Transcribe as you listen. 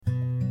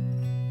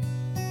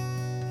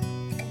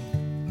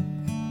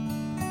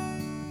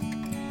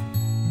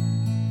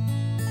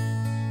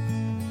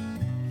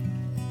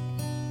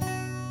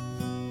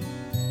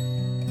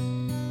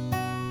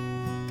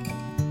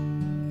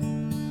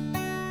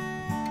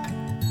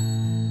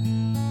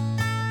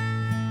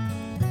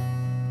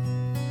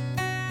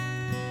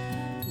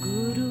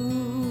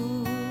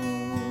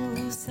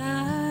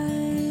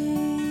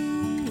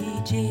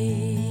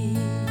Jai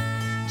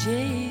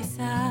Jai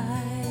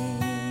Sai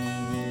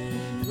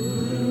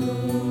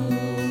Guru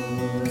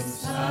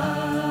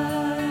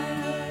Sai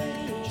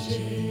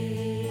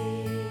Jai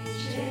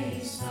Jai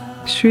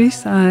Sai. Sri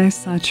Sai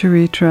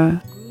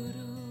Satcharitra,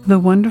 The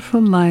Wonderful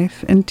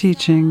Life and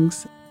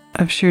Teachings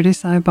of Shirdi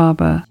Sai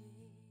Baba,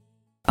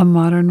 a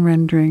modern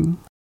rendering.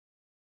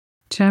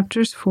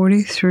 Chapters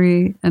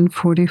 43 and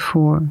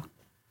 44.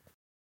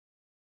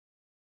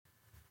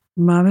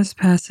 Baba's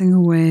passing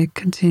away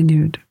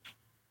continued.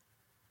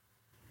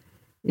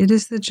 It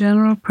is the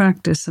general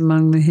practice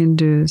among the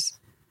Hindus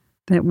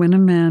that when a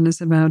man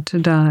is about to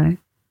die,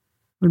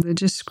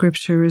 religious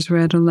scripture is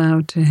read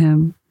aloud to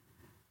him,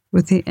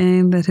 with the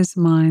aim that his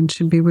mind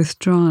should be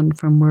withdrawn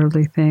from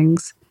worldly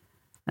things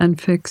and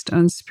fixed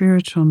on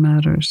spiritual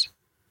matters.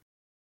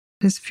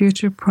 His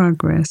future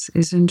progress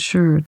is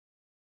ensured.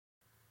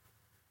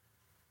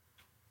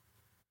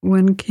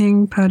 When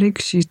King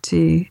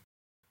Parikshiti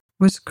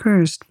was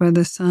cursed by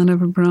the son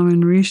of a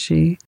Brahmin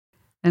rishi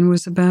and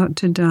was about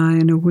to die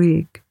in a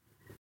week,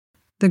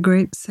 the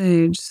great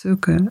sage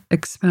Sukha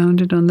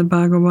expounded on the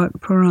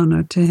Bhagavat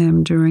Purana to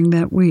him during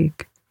that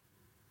week.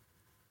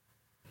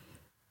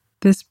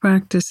 This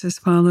practice is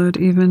followed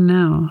even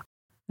now,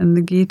 and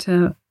the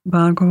Gita,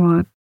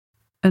 Bhagavat,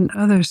 and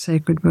other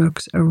sacred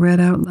books are read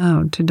out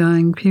loud to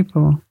dying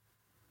people.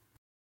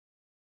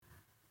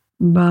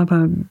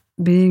 Baba,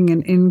 being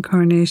an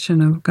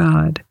incarnation of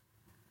God,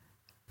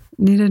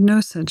 needed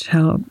no such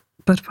help,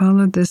 but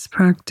followed this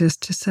practice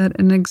to set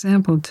an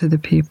example to the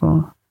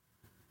people.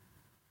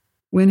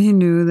 When he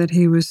knew that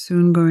he was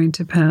soon going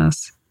to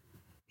pass,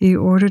 he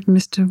ordered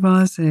Mr.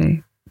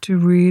 Vase to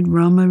read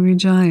Rama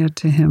Vijaya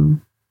to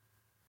him.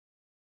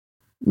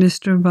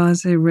 Mr.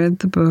 Vase read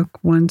the book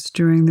once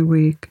during the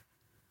week.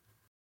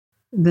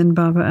 Then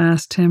Baba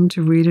asked him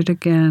to read it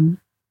again,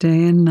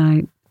 day and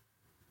night,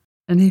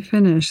 and he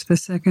finished the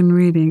second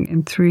reading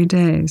in 3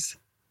 days.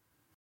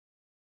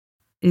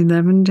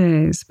 11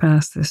 days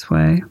passed this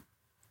way.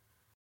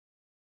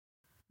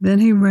 Then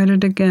he read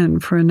it again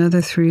for another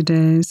 3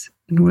 days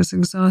and was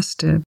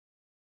exhausted,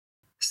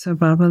 so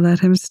Baba let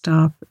him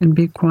stop and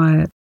be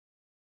quiet.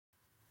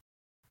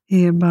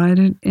 He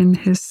abided in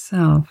his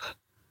self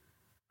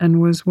and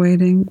was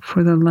waiting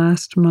for the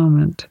last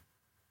moment.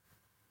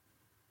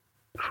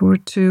 For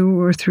 2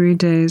 or 3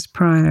 days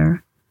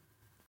prior,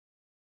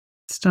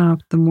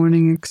 stopped the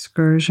morning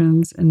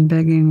excursions and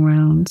begging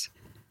rounds,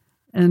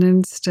 and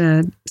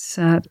instead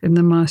sat in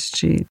the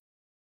masjid.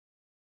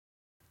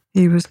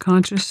 He was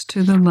conscious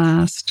to the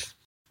last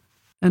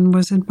and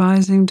was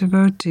advising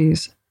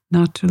devotees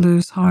not to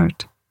lose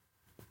heart.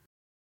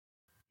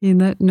 He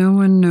let no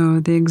one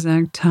know the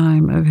exact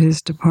time of his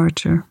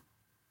departure.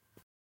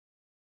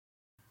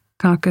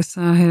 Kaka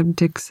Sahib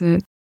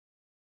Dixit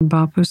and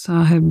Bapu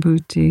Sahib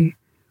Bhuti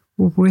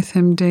were with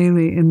him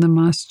daily in the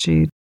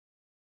masjid.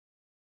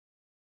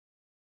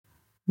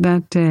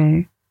 That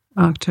day,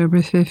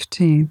 October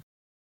 15th,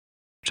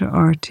 to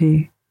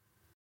Arti,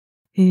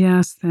 he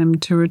asked them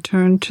to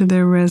return to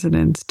their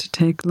residence to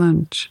take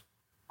lunch.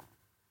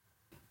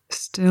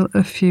 Still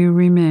a few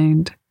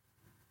remained: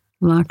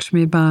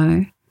 Lakshmi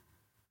Bai,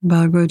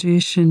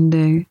 Bhagoji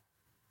Shinde,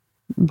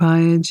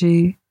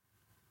 Bayaji,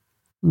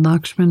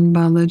 Lakshman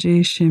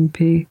Balaji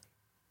Shimpi,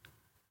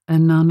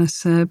 and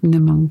Nanaseb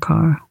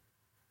Nimankar.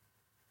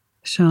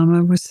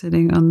 Shama was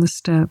sitting on the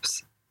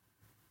steps.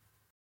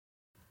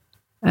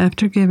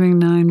 After giving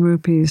 9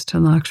 rupees to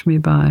Lakshmi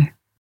Bai,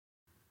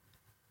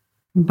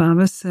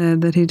 Baba said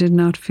that he did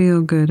not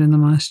feel good in the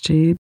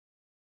masjid,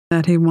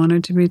 that he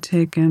wanted to be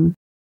taken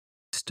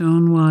to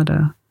Stone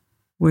Wada,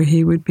 where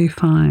he would be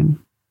fine.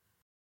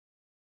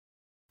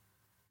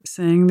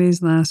 Saying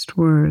these last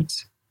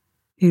words,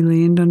 he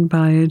leaned on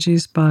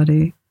Bayaji's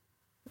body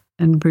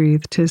and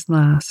breathed his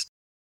last.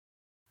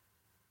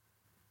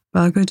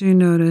 Bhagaji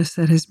noticed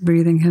that his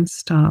breathing had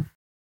stopped,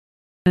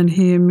 and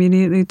he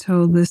immediately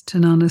told this to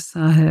Nana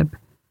Sahib,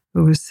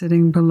 who was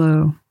sitting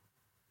below.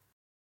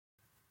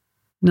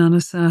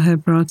 Nana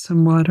Sahib brought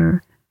some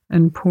water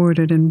and poured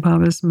it in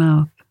Baba's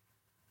mouth.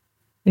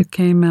 It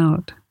came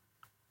out.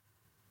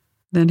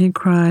 Then he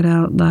cried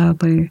out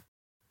loudly,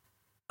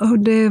 "Oh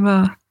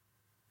Deva!"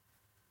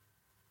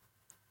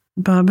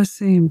 Baba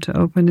seemed to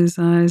open his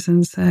eyes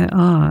and say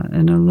 "Ah"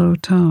 in a low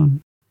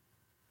tone,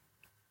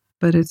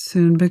 but it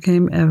soon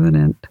became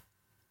evident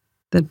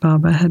that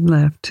Baba had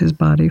left his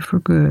body for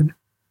good.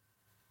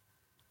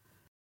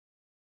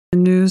 The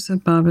news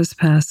of Baba's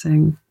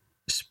passing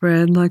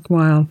spread like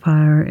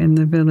wildfire in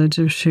the village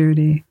of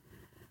Shirdi,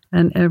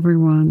 and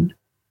everyone,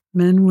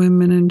 men,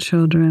 women, and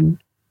children,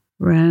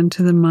 ran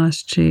to the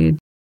masjid,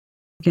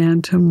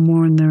 began to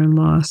mourn their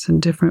loss in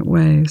different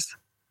ways.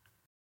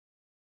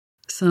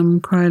 Some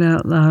cried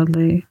out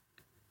loudly,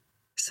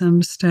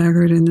 some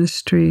staggered in the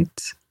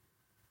streets,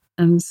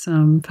 and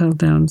some fell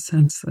down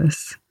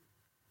senseless.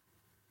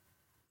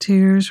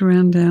 Tears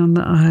ran down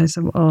the eyes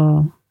of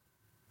all,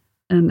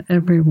 and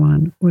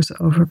everyone was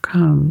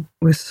overcome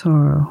with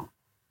sorrow.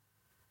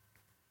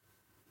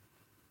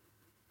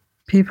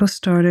 People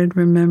started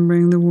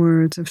remembering the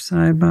words of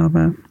Sai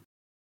Baba.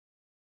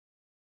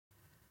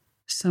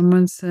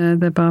 Someone said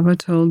that Baba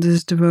told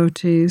his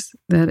devotees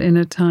that in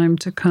a time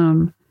to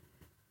come,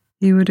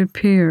 he would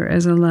appear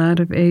as a lad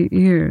of 8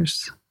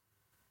 years.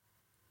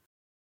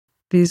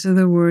 These are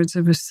the words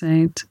of a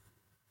saint,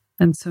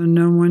 and so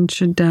no one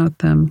should doubt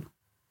them.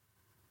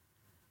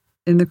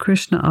 In the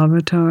Krishna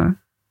avatar,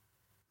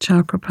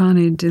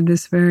 Chakrapani did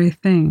this very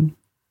thing.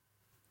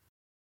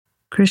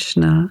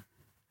 Krishna,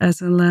 as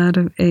a lad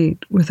of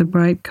 8 with a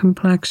bright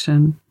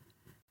complexion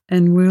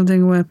and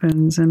wielding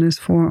weapons in his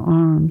 4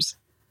 arms,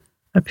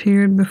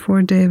 appeared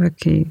before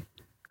Devaki,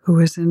 who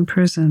was in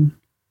prison.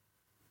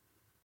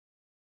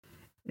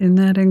 In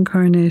that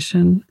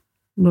incarnation,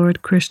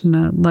 Lord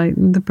Krishna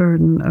lightened the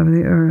burden of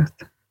the earth.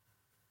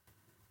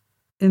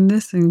 In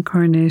this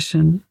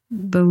incarnation,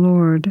 the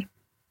Lord,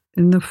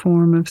 in the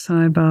form of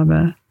Sai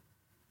Baba,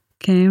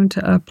 came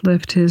to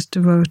uplift his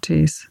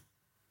devotees.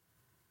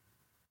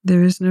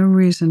 There is no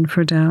reason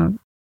for doubt.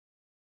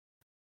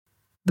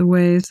 The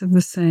ways of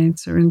the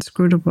saints are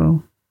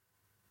inscrutable.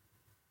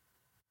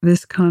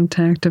 This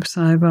contact of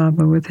Sai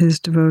Baba with his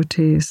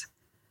devotees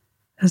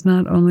has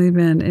not only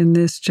been in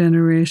this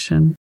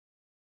generation,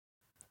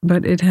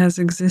 but it has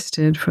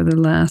existed for the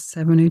last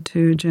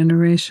 72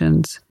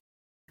 generations,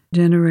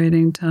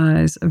 generating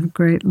ties of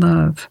great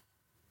love.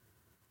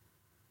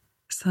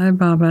 Sai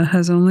Baba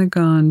has only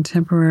gone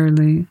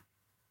temporarily.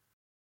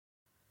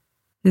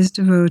 His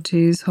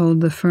devotees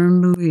hold the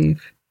firm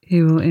belief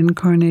he will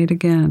incarnate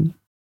again.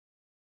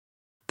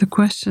 The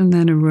question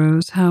then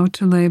arose how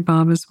to lay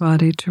Baba's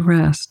body to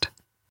rest.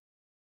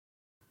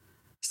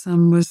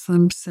 Some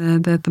Muslims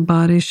said that the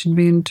body should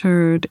be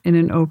interred in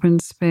an open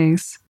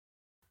space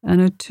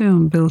and a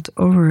tomb built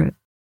over it.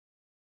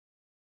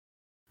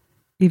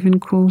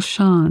 Even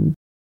Kulshan,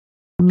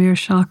 Amir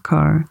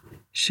Shakar,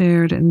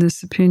 shared in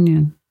this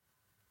opinion.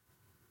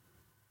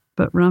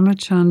 But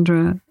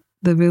Ramachandra,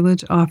 the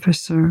village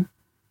officer,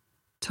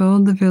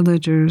 told the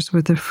villagers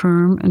with a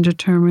firm and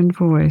determined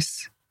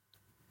voice,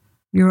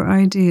 "Your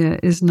idea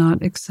is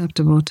not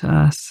acceptable to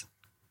us.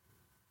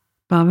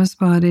 Baba's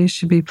body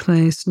should be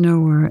placed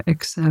nowhere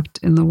except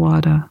in the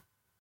Wada."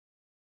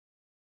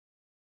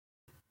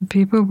 The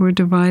people were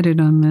divided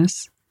on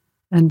this,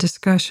 and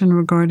discussion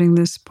regarding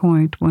this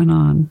point went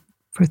on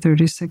for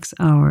 36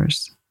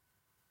 hours.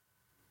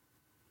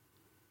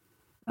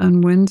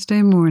 On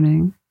Wednesday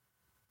morning,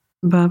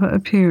 Baba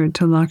appeared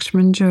to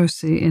Lakshman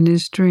Joshi in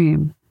his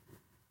dream,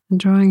 and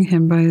drawing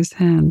him by his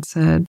hand,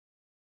 said,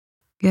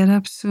 "Get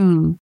up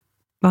soon.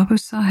 Babu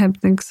Sahib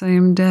thinks I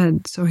am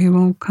dead, so he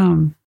won't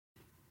come.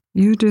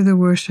 You do the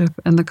worship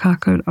and the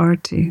Kakad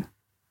Arti."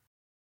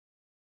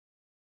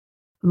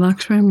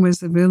 Lakshman was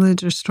the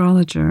village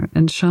astrologer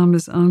and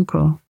Shama's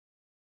uncle.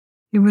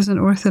 He was an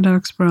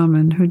Orthodox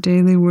Brahmin who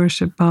daily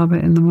worshipped Baba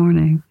in the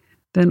morning,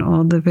 then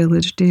all the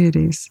village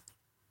deities.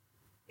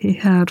 He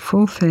had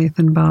full faith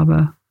in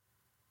Baba.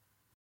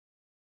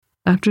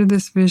 After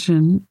this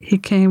vision, he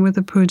came with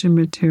the puja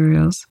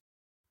materials,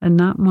 and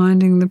not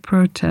minding the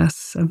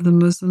protests of the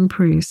Muslim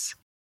priests,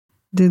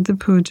 did the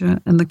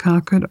puja and the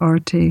Kakad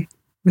Arti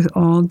with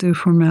all due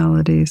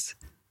formalities,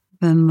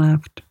 then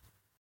left.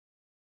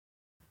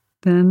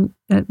 Then,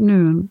 at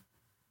noon,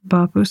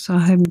 Bapu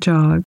Sahib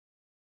Jog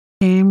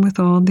came with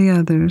all the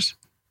others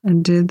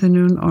and did the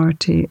noon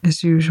arti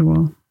as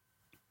usual.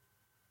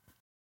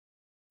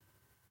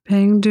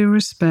 Paying due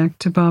respect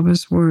to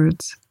Baba's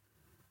words,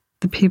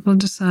 the people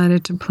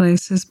decided to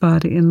place his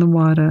body in the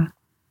Wada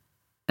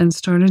and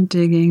started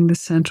digging the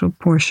central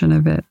portion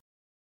of it.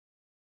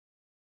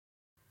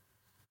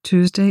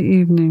 Tuesday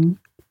evening,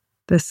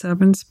 the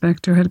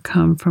sub-inspector had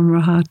come from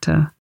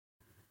Rahata,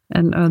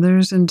 and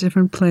others in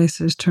different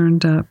places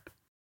turned up,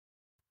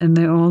 and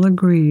they all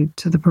agreed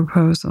to the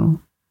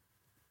proposal.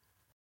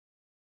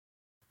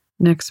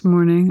 Next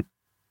morning,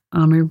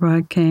 Amir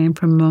Bhai came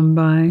from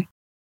Mumbai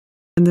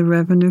and the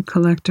revenue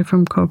collector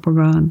from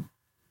Kopagan.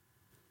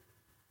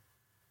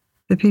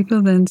 The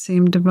people then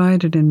seemed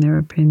divided in their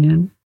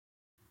opinion.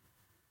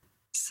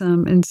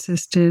 Some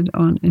insisted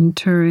on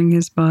interring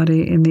his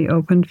body in the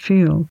open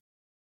field.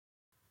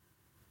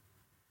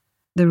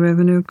 The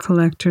revenue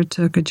collector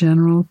took a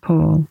general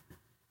poll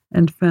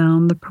and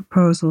found the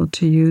proposal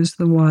to use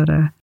the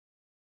Wada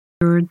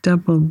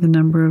doubled the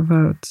number of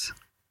votes.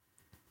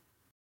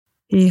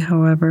 He,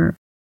 however,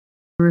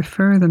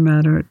 referred the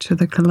matter to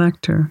the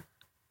collector.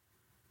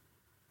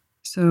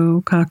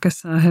 So Kaka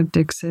Sahib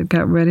Dixit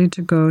got ready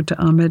to go to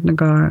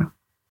Ahmednagar.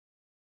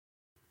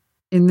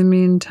 In the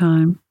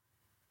meantime,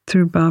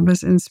 through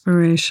Baba's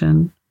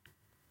inspiration,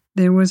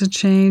 there was a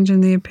change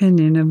in the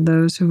opinion of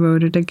those who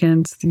voted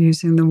against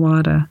using the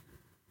Wada,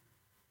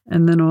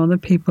 and then all the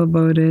people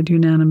voted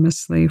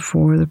unanimously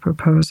for the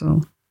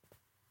proposal.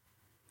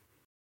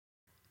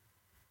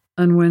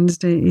 On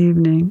Wednesday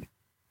evening,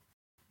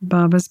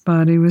 Baba's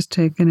body was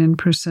taken in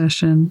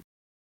procession,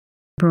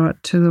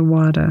 brought to the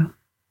Wada,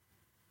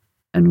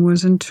 and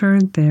was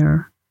interred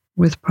there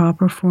with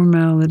proper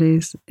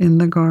formalities in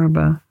the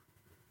Garba,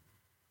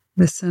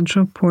 the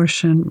central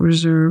portion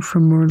reserved for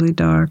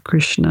Murlidhar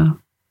Krishna.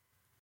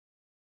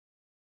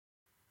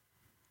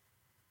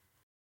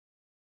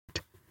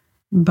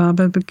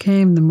 Baba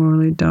became the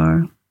Murli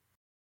Dhar,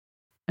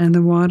 and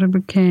the water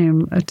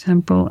became a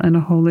temple and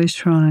a holy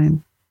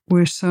shrine,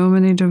 where so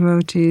many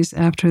devotees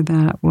after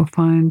that will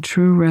find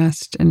true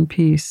rest and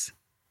peace.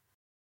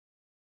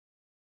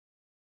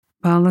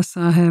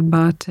 Balasaheb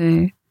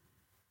Bhate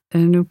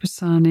and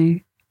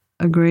Upasani,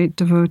 a great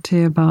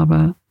devotee of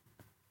Baba,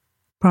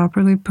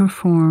 properly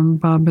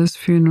performed Baba's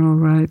funeral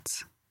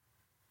rites.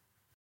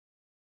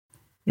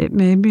 It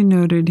may be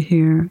noted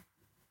here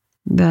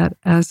that,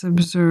 as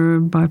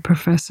observed by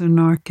Professor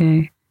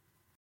Narke,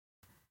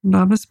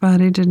 Baba's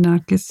body did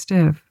not get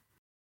stiff,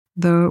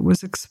 though it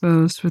was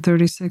exposed for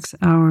 36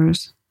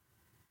 hours,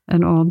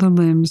 and all the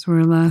limbs were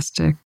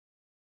elastic,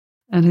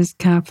 and his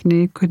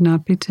kafni could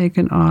not be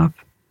taken off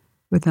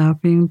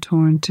without being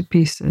torn to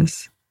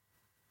pieces.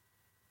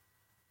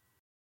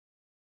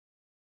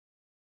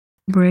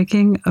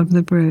 Breaking of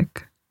the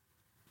brick.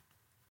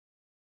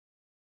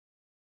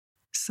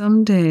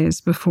 Some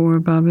days before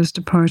Baba's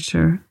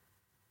departure,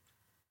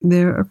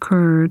 there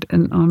occurred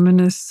an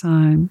ominous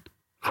sign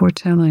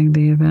foretelling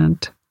the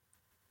event.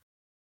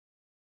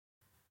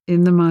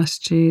 In the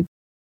masjid,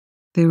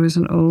 there was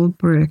an old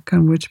brick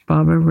on which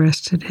Baba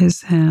rested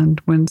his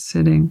hand when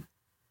sitting.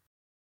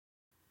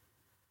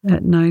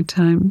 At night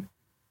time,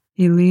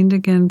 he leaned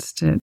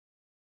against it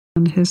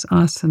on his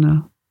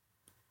asana.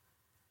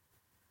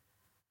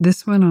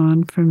 This went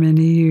on for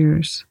many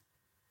years.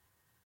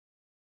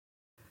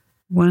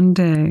 One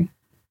day,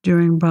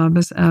 during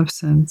Baba's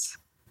absence,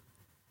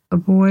 a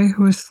boy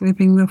who was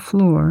sweeping the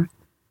floor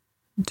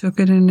took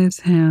it in his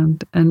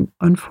hand, and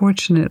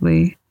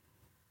unfortunately,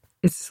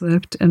 it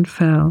slipped and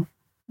fell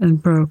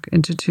and broke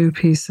into 2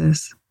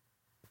 pieces.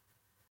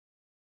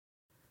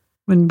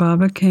 When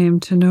Baba came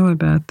to know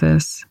about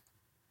this,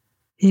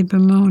 he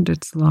bemoaned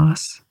its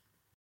loss.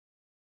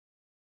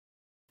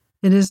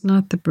 It is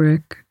not the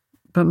brick,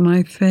 but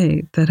my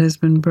fate that has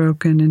been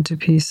broken into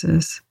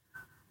pieces.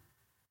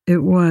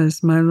 It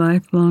was my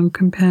lifelong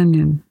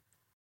companion.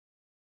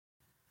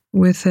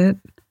 With it,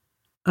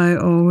 I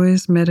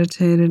always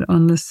meditated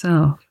on the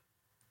self.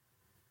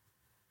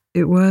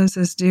 It was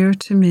as dear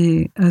to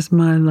me as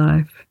my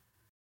life.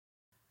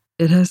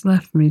 It has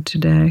left me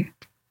today.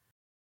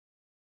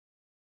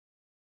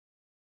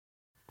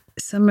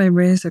 Some may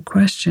raise a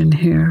question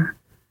here.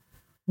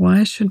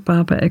 Why should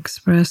Baba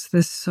express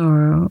this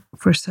sorrow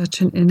for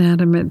such an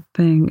inanimate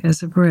thing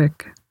as a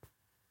brick?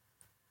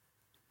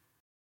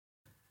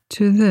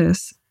 To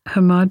this,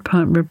 Hamad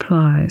Pant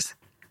replies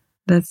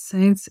that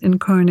saints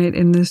incarnate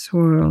in this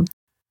world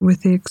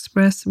with the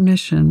express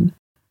mission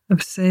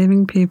of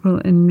saving people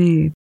in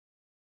need,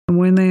 and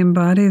when they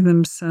embody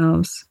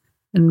themselves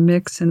and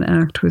mix and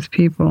act with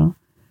people,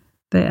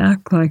 they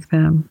act like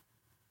them,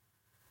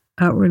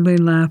 outwardly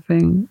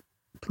laughing,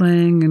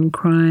 playing and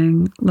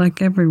crying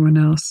like everyone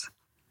else,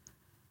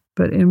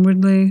 but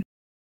inwardly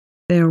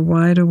they are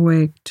wide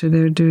awake to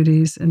their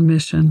duties and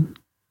mission.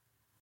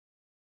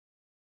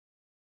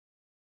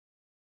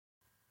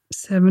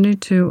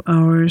 72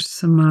 hours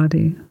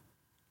Samadhi.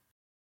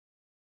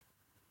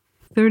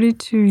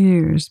 32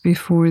 years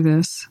before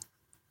this,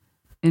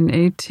 in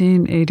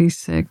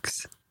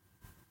 1886,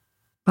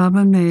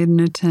 Baba made an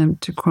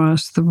attempt to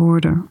cross the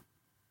border.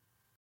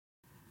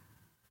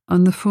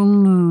 On the full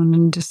moon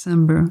in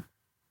December,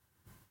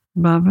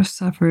 Baba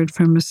suffered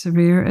from a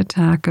severe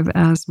attack of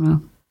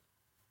asthma.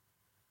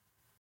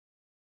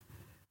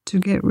 To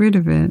get rid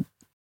of it,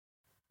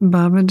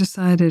 Baba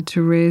decided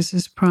to raise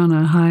his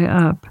prana high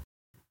up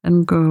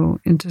and go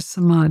into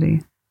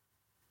Samadhi.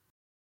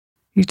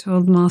 He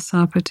told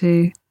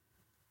Malsapati,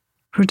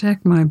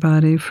 "Protect my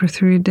body for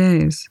 3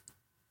 days.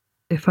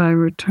 If I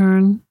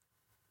return,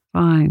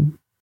 fine.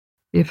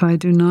 If I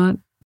do not,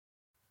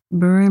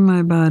 bury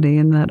my body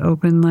in that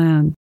open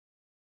land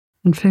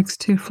and fix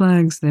 2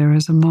 flags there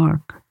as a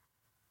mark."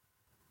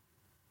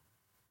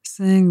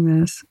 Saying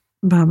this,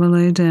 Baba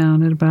lay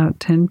down at about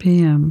 10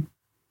 p.m.,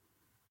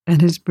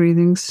 and his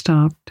breathing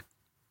stopped,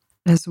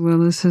 as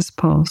well as his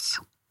pulse.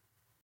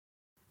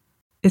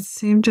 It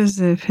seemed as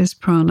if his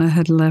prana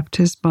had left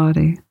his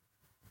body.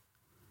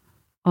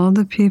 All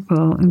the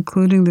people,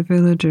 including the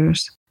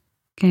villagers,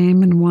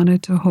 came and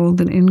wanted to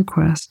hold an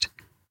inquest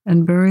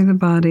and bury the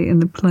body in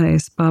the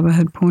place Baba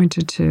had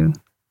pointed to.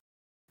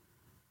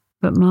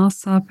 But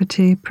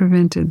Malsapati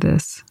prevented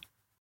this.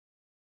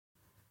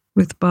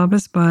 With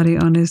Baba's body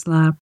on his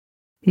lap,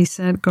 he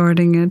sat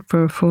guarding it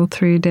for a full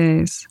 3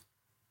 days.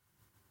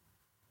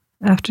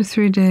 After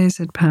 3 days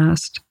had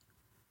passed,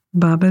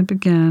 Baba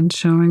began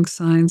showing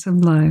signs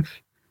of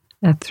life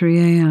at 3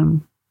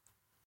 a.m.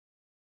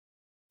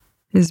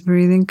 His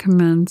breathing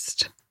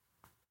commenced.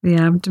 The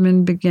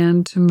abdomen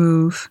began to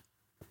move.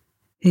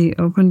 He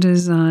opened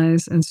his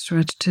eyes and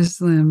stretched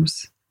his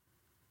limbs.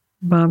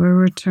 Baba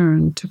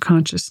returned to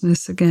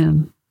consciousness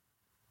again.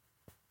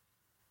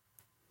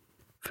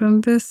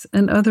 From this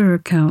and other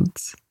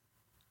accounts,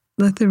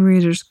 let the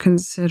readers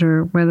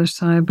consider whether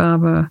Sai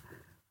Baba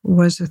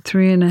was a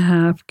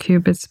 3.5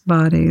 cubits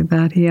body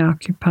that he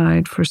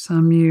occupied for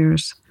some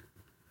years,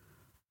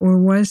 or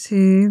was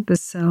he the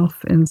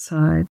self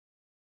inside?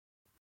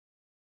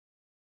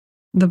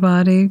 The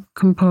body,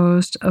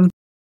 composed of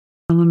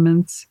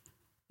elements,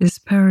 is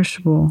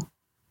perishable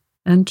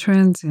and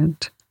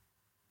transient.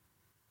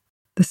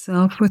 The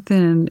self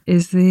within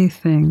is the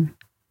thing,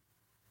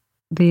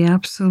 the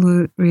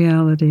absolute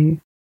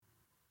reality,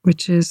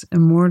 which is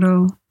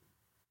immortal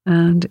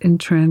and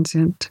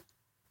intransient.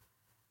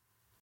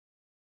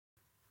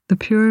 The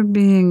pure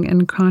being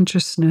and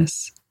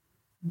consciousness,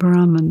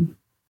 Brahman,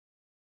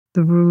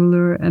 the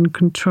ruler and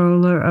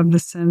controller of the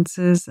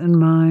senses and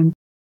mind,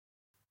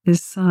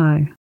 is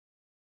Sai.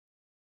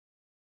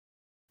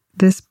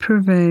 This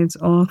pervades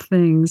all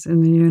things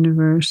in the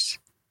universe,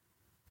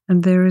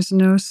 and there is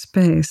no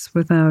space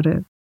without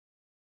it.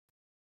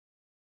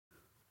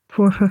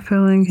 For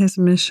fulfilling his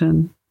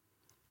mission,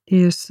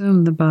 he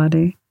assumed the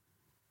body,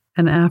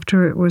 and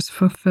after it was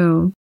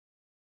fulfilled,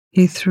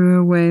 he threw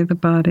away the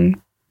body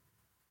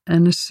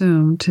and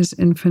assumed his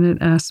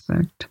infinite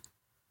aspect.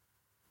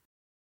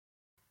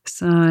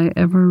 Sai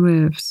ever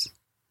lives,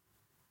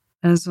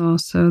 as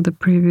also the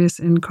previous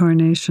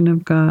incarnation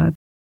of God,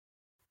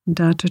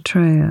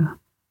 Dattatreya,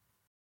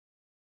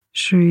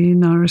 Sri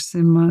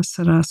Narasimha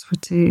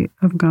Saraswati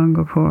of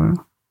Gangapur.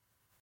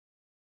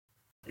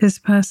 His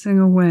passing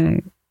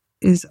away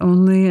is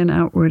only an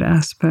outward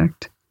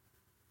aspect,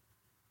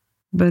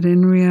 but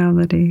in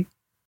reality,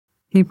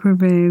 he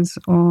pervades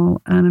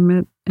all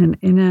animate and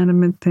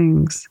inanimate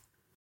things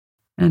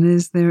and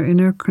is their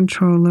inner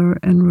controller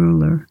and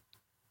ruler.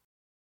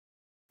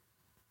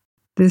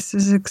 This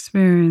is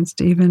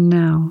experienced even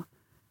now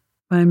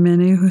by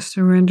many who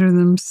surrender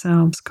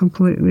themselves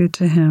completely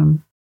to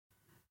him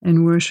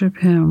and worship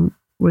him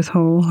with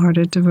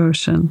wholehearted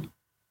devotion.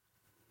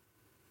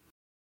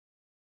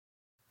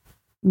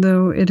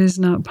 Though it is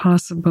not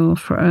possible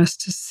for us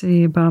to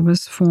see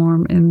Baba's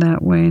form in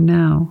that way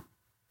now,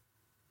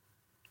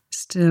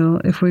 still,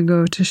 if we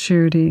go to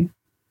Shirdi,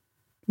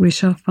 we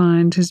shall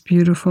find his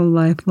beautiful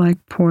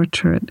lifelike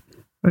portrait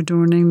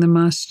adorning the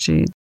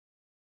masjid.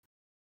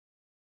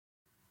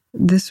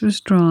 This was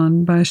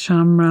drawn by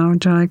Shamrao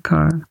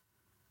Jaikar,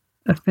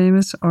 a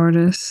famous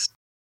artist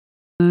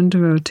and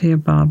devotee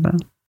of Baba.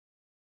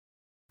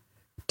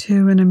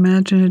 To an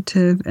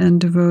imaginative and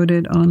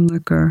devoted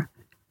onlooker,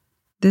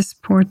 this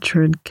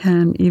portrait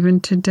can even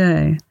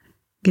today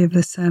give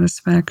the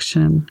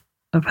satisfaction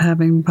of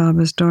having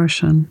Baba's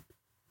darshan.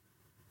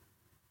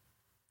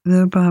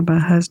 Though Baba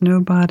has no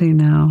body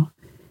now,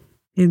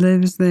 he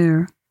lives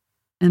there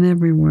and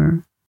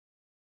everywhere,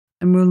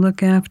 and will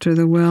look after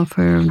the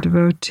welfare of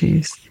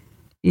devotees,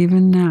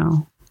 even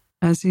now,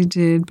 as he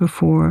did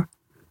before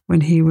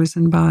when he was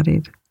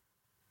embodied.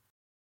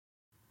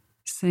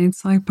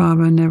 Saints like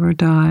Baba never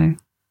die.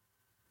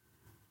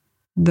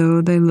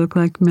 Though they look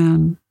like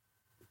men,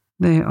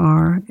 they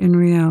are, in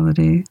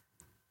reality,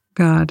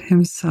 God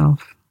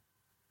Himself.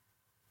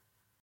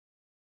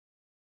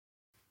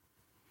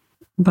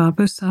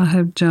 Babu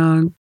Sahib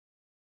Jog,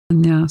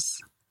 Sannyas.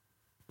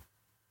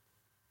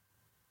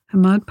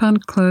 Hamad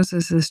Pant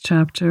closes this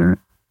chapter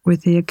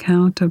with the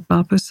account of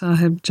Bapu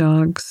Sahib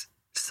Jog's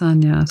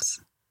sannyas.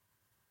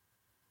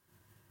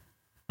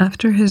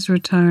 After his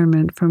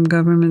retirement from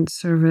government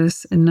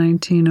service in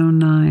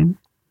 1909,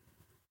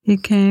 he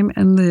came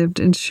and lived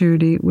in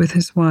Shirdi with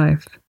his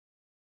wife.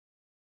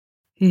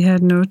 He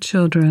had no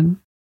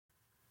children.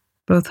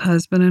 Both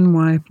husband and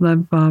wife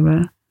loved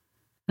Baba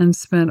and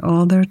spent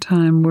all their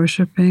time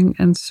worshiping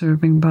and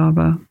serving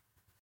Baba.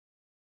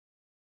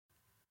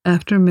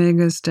 After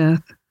Megha's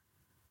death,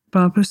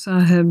 Babu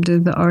Sahib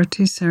did the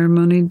Arti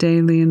ceremony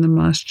daily in the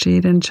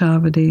masjid and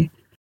Chavadi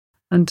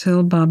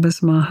until Baba's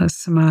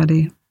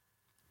Mahasamadhi.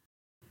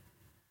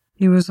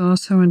 He was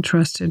also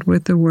entrusted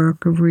with the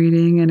work of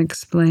reading and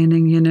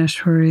explaining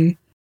Yaneshwari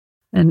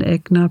and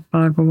Eknath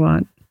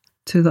Bhagavat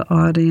to the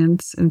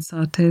audience in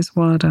Satez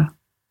Wada.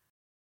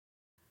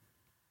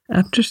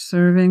 After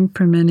serving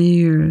for many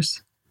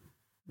years,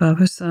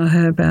 Babu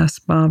Sahib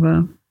asked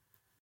Baba,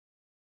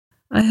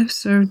 "I have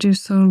served you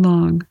so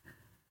long.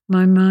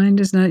 My mind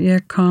is not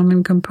yet calm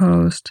and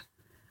composed.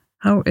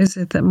 How is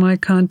it that my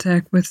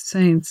contact with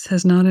saints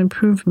has not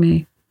improved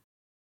me?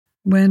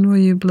 When will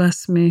you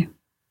bless me?"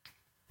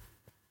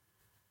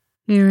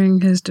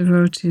 Hearing his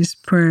devotee's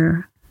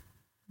prayer,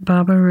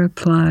 Baba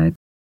replied,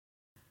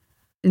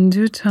 "In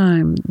due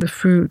time, the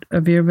fruit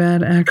of your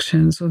bad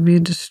actions will be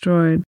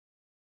destroyed.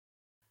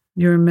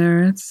 Your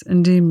merits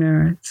and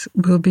demerits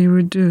will be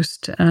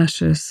reduced to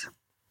ashes.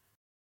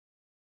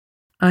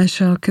 I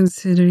shall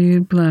consider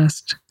you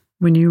blessed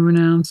when you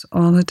renounce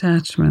all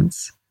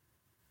attachments,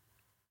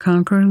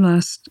 conquer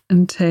lust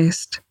and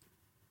taste,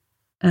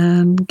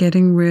 and,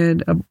 getting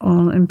rid of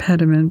all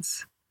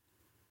impediments,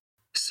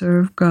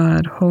 serve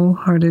God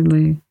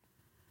wholeheartedly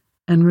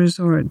and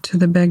resort to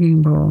the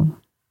begging bowl."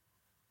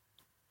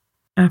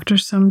 After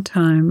some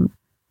time,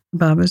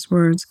 Baba's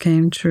words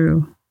came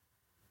true.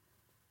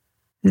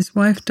 His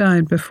wife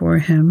died before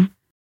him.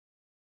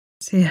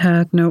 As he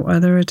had no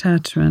other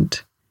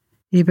attachment,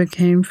 he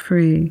became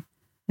free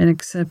and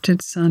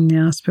accepted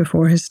sannyas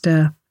before his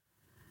death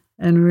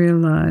and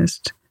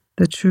realized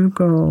the true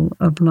goal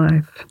of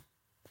life.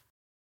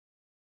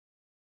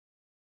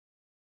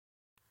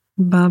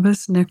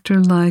 Baba's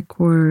nectar-like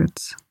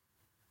words.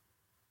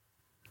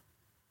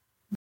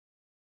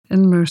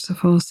 And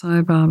merciful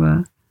Sai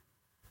Baba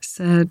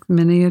said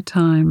many a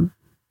time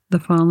the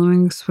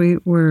following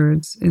sweet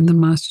words in the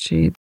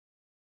masjid.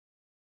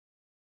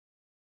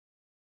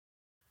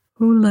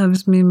 Who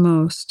loves me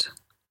most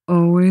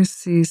always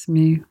sees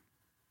me.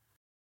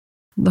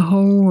 The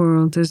whole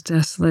world is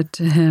desolate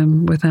to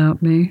him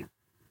without me.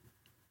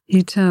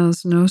 He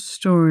tells no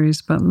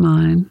stories but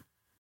mine.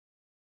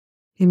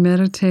 He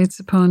meditates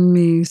upon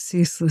me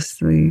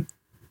ceaselessly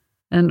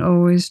and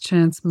always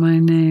chants my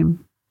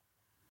name.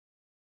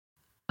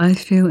 I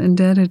feel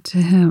indebted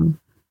to him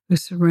who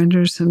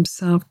surrenders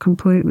himself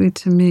completely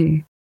to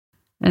me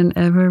and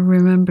ever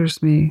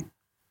remembers me.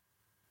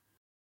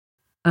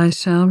 I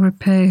shall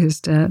repay his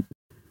debt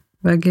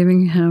by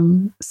giving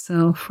him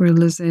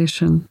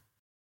self-realization.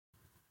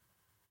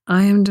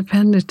 I am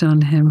dependent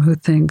on him who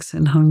thinks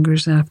and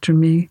hungers after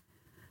me,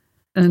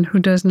 and who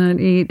does not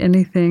eat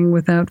anything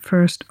without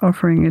first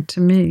offering it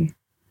to me.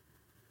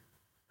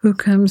 Who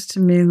comes to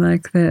me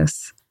like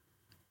this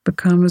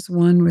becomes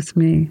one with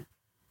me,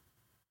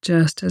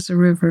 just as a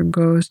river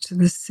goes to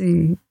the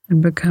sea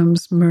and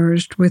becomes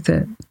merged with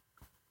it.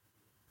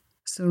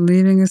 So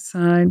leaving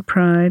aside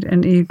pride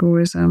and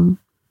egoism,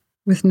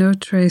 with no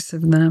trace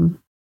of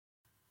them,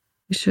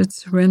 you should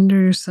surrender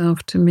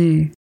yourself to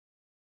me.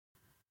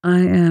 I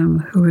am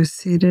who is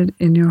seated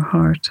in your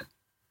heart.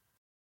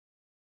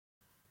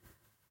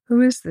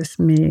 Who is this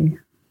me?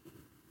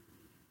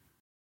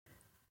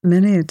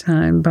 Many a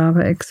time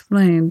Baba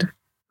explained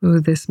who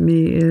this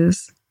me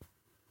is.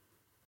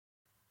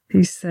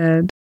 He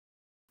said,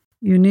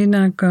 you need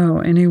not go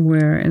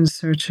anywhere in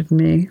search of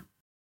me.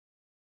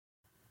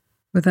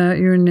 Without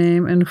your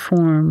name and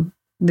form,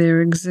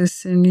 there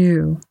exists in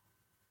you,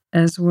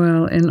 as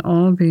well in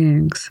all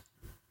beings,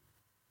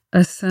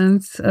 a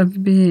sense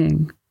of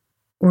being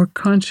or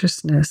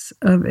consciousness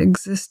of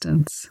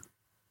existence.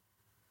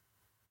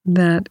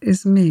 That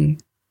is me.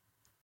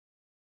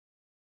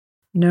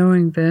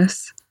 Knowing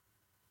this,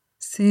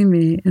 see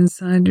me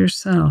inside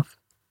yourself,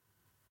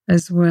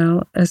 as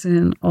well as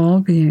in all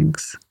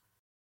beings.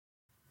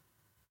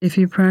 If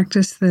you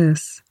practice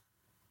this,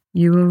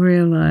 you will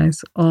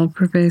realize all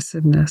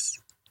pervasiveness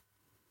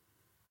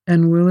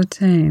and will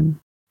attain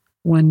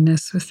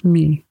oneness with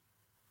me.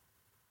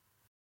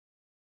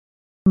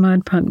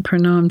 Ahmad Pant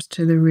pranams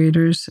to the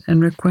readers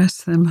and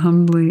requests them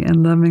humbly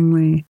and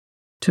lovingly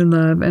to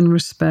love and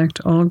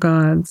respect all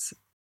gods,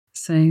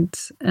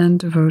 saints, and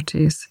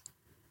devotees.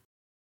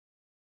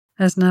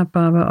 Has not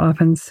Baba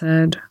often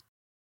said,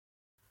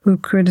 who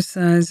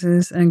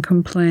criticizes and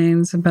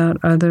complains about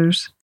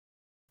others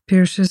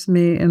pierces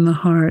me in the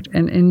heart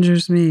and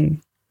injures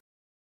me,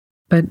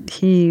 but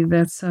he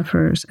that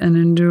suffers and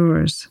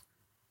endures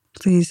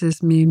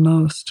pleases me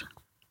most.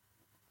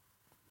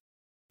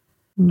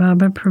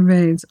 Baba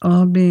pervades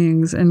all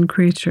beings and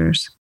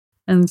creatures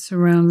and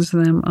surrounds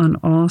them on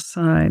all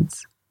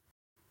sides.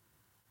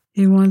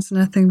 He wants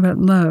nothing but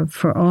love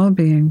for all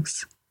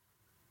beings.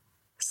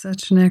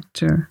 Such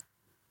nectar,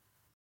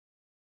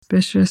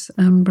 auspicious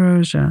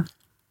ambrosia,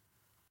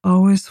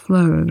 always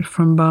flowed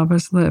from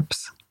Baba's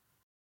lips.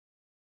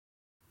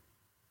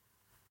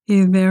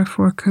 He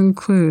therefore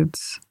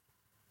concludes,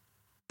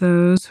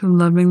 those who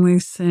lovingly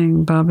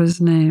sing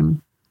Baba's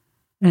name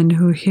and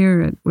who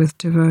hear it with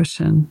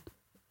devotion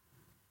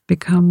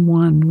become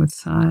one with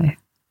Sai.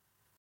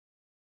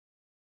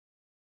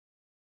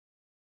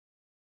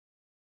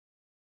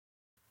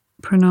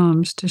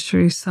 Pranams to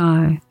Sri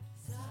Sai.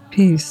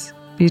 Peace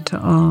be to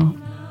all.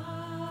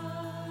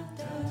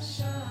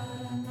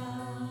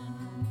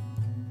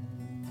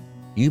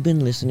 You've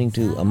been listening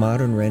to a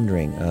modern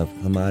rendering of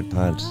Ahmad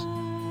Pant's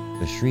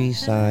The Sri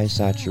Sai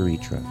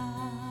Satcharitra,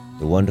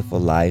 The Wonderful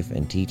Life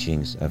and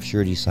Teachings of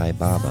Shirdi Sai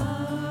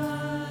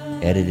Baba,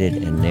 edited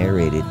and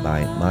narrated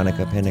by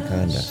Monica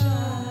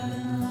Penacanda.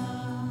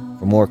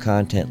 For more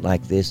content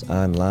like this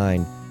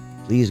online,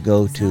 please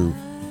go to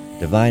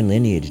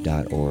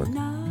divinelineage.org,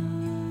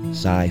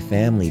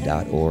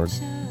 SaiFamily.org,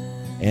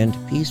 and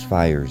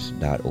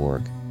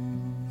peacefires.org.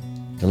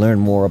 To learn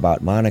more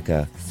about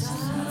Monica,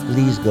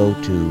 please go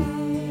to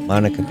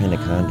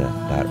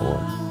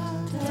monicapenacanda.org.